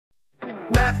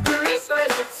Mercury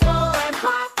spreads its small and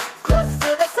hot, close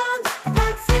to the sun,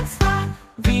 that's its spot.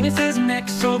 Venus is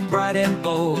next, so bright and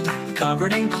bold,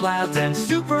 covered in clouds and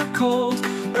super cold.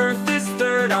 Earth is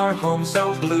third, our home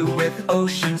so blue, with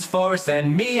oceans, forests,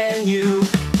 and me and you.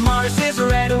 Mars is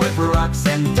red with rocks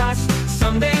and dust,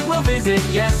 someday we'll visit,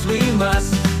 yes we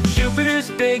must. Jupiter's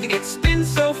big, it spins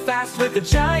so fast, with a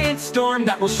giant storm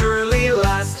that will surely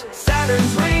last.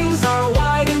 Saturn's rings are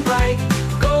wide and bright,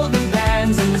 golden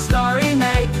bands in the starry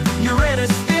night.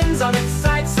 Uranus spins on its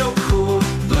side so cool,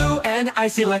 blue and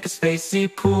icy like a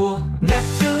spacey pool.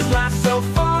 Neptune's laugh so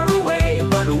far away,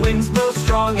 but the winds blow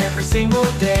strong every single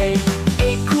day.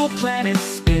 8 cool planets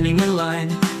spinning in line,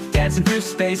 dancing through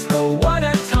space, oh what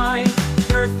a time.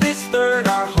 Earth is third,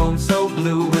 our home so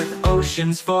blue, with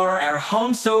oceans for our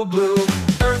home so blue.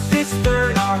 Earth is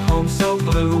third, our home so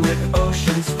blue, with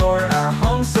oceans for our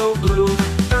home so blue.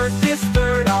 Earth is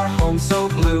third, our home so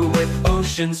blue, with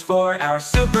oceans for our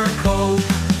super cold.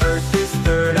 Earth is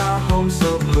third, our home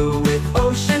so blue, with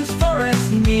oceans for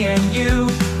us, me and you.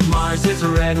 Mars is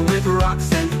red with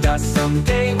rocks and dust,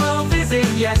 someday we'll visit,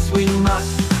 yes we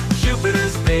must.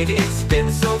 Jupiter's big, it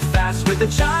spins so fast, with a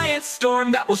giant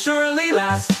storm that will surely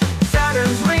last.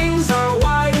 Saturn's rings are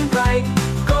wide and bright,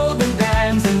 golden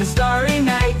bands in the starry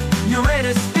night.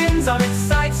 Uranus spins on its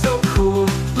side so cool,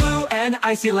 blue and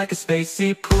icy like a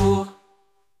spacey pool.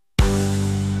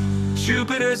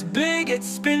 Jupiter's big, it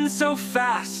spins so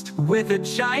fast, with a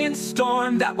giant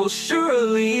storm that will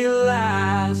surely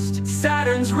last.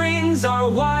 Saturn's rings are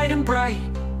wide and bright,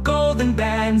 golden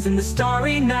bands in the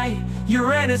starry night.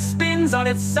 Uranus spins on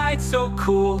its side so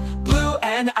cool, blue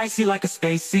and icy like a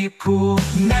spacey pool.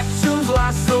 Neptune's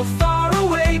lost so far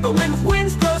away, but when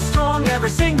winds blow strong every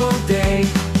single day.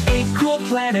 8 cool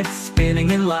planets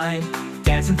spinning in line,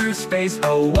 dancing through space,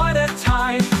 oh what a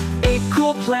time. 8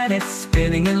 cool planets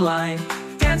spinning in line,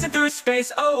 dancing through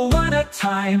space, oh what a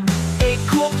time. 8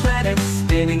 cool planets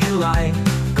spinning in line,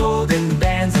 golden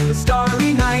bands in the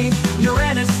starry night.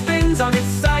 Uranus spins on its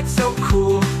side so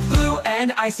cool, blue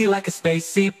and icy like a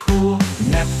spacey pool.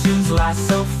 Neptune's last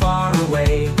so far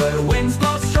away, but winds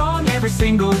blow strong every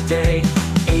single day.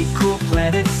 8 cool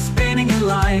planets spinning in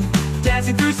line,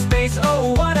 dancing through space,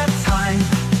 oh what a time.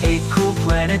 8 cool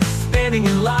planets spinning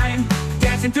in line,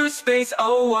 dancing through space,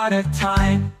 oh what a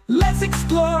time. Let's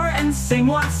explore and sing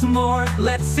once more,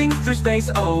 let's sing through space,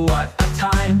 oh what a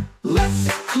time. Let's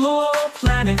explore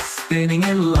planets spinning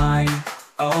in line,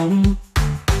 oh.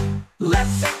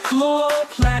 Let's explore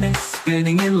planets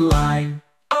spinning in line.